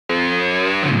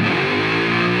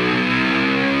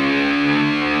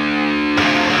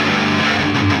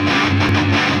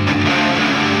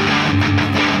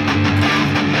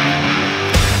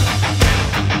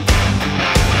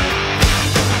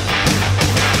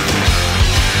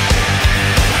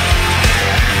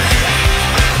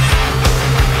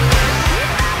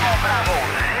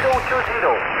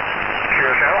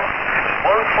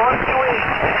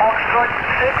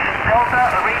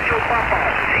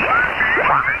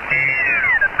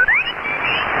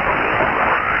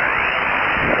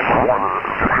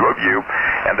Two of you,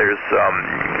 and there's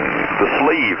the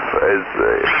sleeve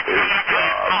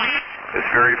is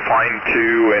very fine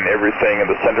too, and everything, and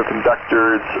the center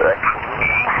conductors.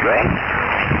 Right?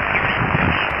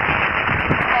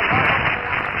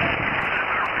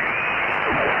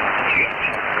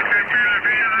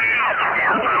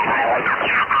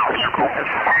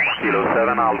 Kilo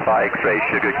 7 Alpha X-ray,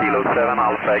 Sugar Kilo 7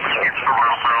 Alpha X-ray.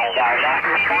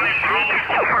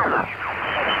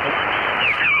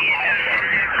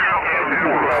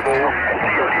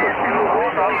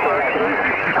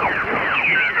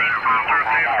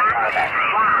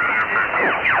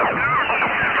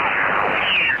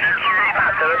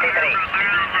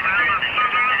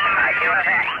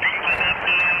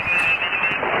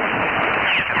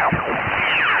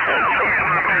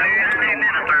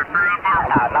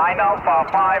 Alpha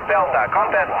 5 Delta,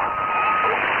 contest.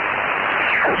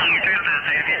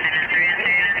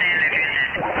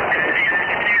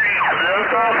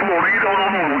 Delta Florida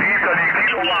Honolulu, Italy,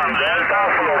 Kilo 1, Delta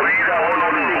Florida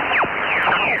Honolulu.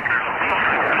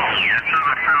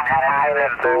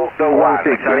 So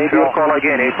 16, I need your call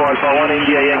again, 8 Alpha 1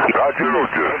 India Yankee. Roger,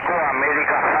 Roger.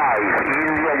 America 5,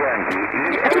 India Yankee,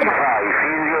 EL5,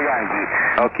 India Yankee.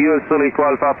 QSL equal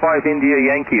Alpha 5 India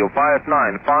Yankee,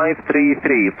 59,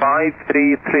 533,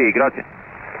 533, grazie.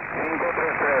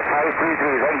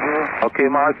 533, thank you. Okay,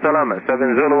 مع السلامة,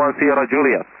 7 Zulu 1 Sierra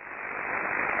Juliet.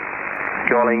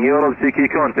 Calling Europe, Siki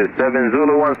Contest, 7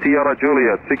 Zulu 1 Sierra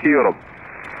Juliet, Siki Europe.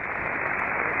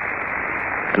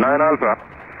 9 Alpha.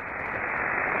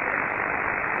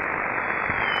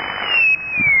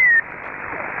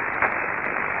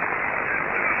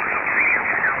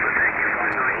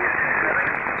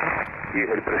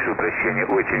 Игорь, прошу прощения,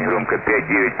 очень громко.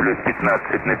 5-9 плюс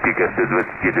 15 на пике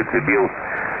 120 дБ.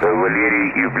 Валерий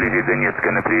и вблизи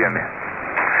Донецка на приеме.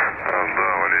 Да,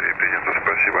 Валерий, принято,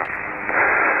 спасибо.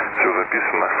 Все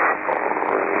записано.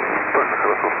 Точно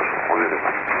хорошо слышно, уверен.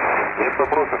 Нет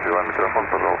вопросов, и вам микрофон,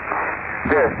 пожалуйста.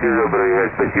 Да, все доброе,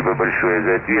 спасибо большое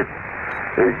за ответ.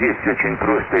 Здесь очень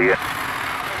просто. Я...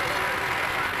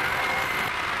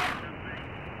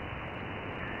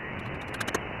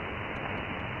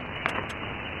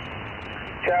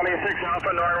 Charlie 6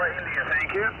 Alpha Norway, India,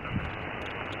 thank you.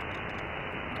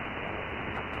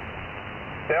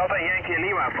 Delta Yankee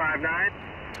Lima 59.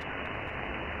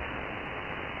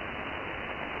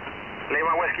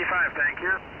 Lima Whiskey 5, thank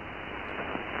you.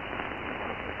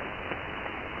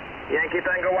 Yankee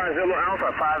Tango 1 Zulu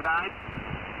Alpha 59.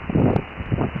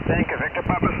 Thank you. Victor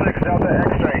Papa 6 Delta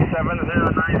X-ray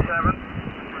 7097.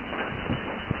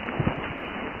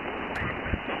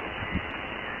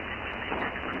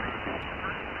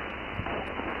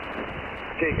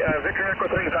 Okay, Victor Echo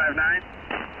 359.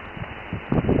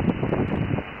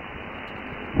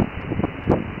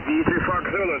 D3 Fox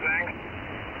Zulu, thanks.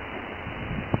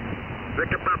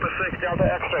 Victor Papa 6 Delta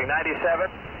X-ray 97.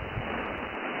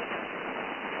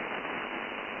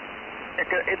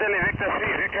 Italy Victor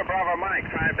 3 Victor Bravo Mike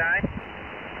 59.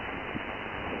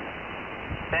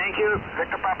 Thank you.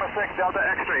 Victor Papa 6 Delta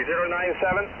X-ray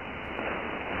 097.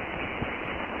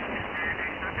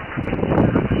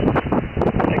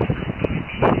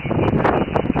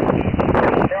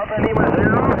 Delta Lima 0.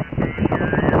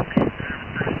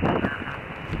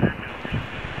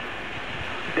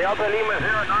 Delta Lima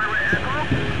 0 Norway Echo.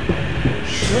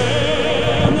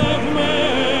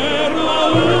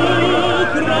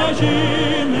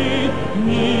 України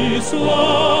ні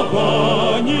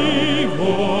слава, ні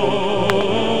воля,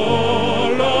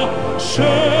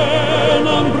 ще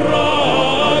нам,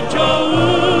 браття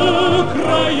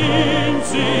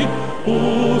українці,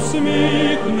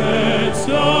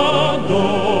 усміхнеться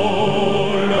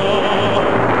доля.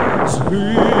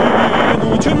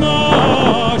 Згинуть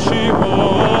наші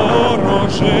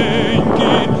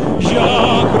вороженьки,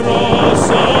 як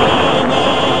роса на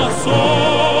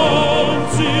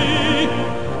сонці,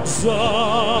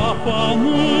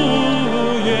 запануємо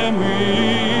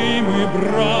ми,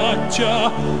 браття,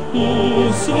 у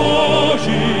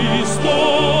своїй сторонці.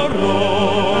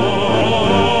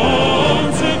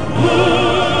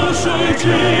 Душу й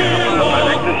тіло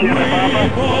ми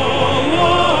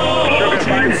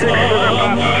положим за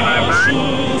нашу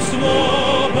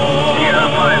свободу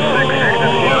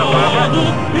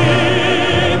і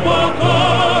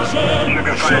покажем, що Sugar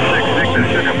 5 6 Victor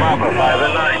Sugar Papa 5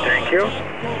 and 9, thank you.